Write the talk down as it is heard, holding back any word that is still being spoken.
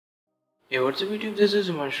Hey, what's up YouTube? This is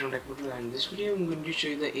Marshmallow, and in this video I'm going to show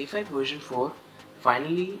you the A5 version 4.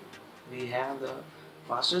 Finally, we have the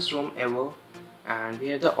fastest ROM ever, and we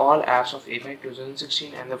have the all apps of A5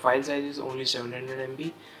 2016, and the file size is only 700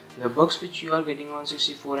 MB. The bugs which you are getting on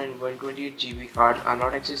 64 and 128 GB cards are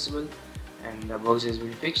not accessible, and the bugs has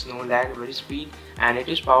been fixed. No lag, very speed, and it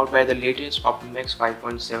is powered by the latest OptiMax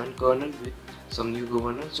 5.7 kernel with some new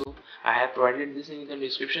governance. So I have provided this in the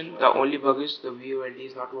description. The only bug is the VOLD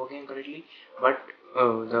is not working correctly, but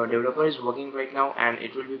the developer is working right now, and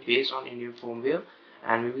it will be based on Indian firmware,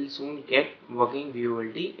 and we will soon get working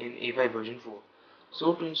VOLD in A5 version 4.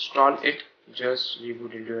 So to install it, just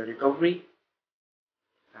reboot into the recovery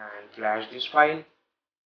and flash this file.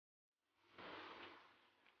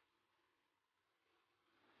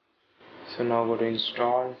 So now go to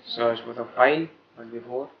install, search for the file, but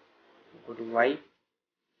before go to wipe,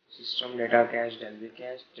 system data cache, Delve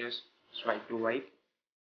cache, just swipe to wipe.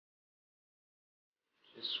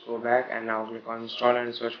 Just go back and now click on install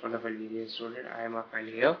and search for the file we installed. I am a file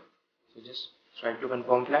here, so just swipe to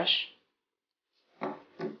confirm flash.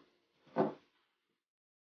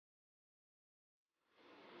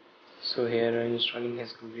 So here installing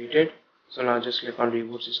has completed. So now just click on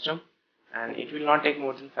reboot system, and it will not take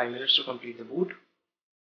more than 5 minutes to complete the boot.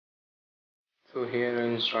 So here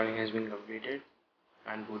installing has been completed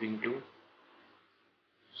and booting too.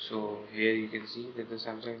 So here you can see that the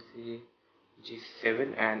Samsung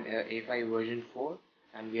G7 and A5 version 4,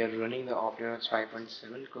 and we are running the OptiMax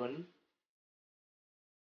 5.7 kernel.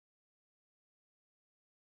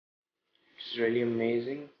 It's really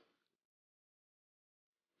amazing.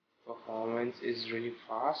 Performance is really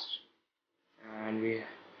fast, and we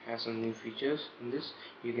have some new features in this.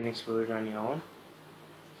 You can explore it on your own.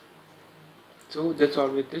 So that's all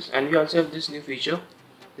with this, and we also have this new feature,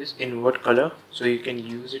 this invert color, so you can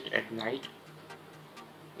use it at night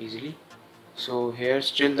easily. So here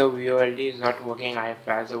still the VOLD is not working. I have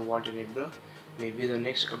flashed the Vault enabler. Maybe the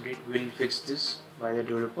next update will fix this by the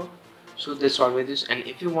developer. So that's all with this, and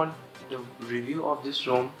if you want the review of this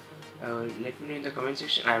ROM, let me know in the comment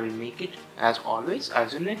section. I will make it. As always, I'll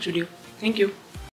see you in the next video. Thank you.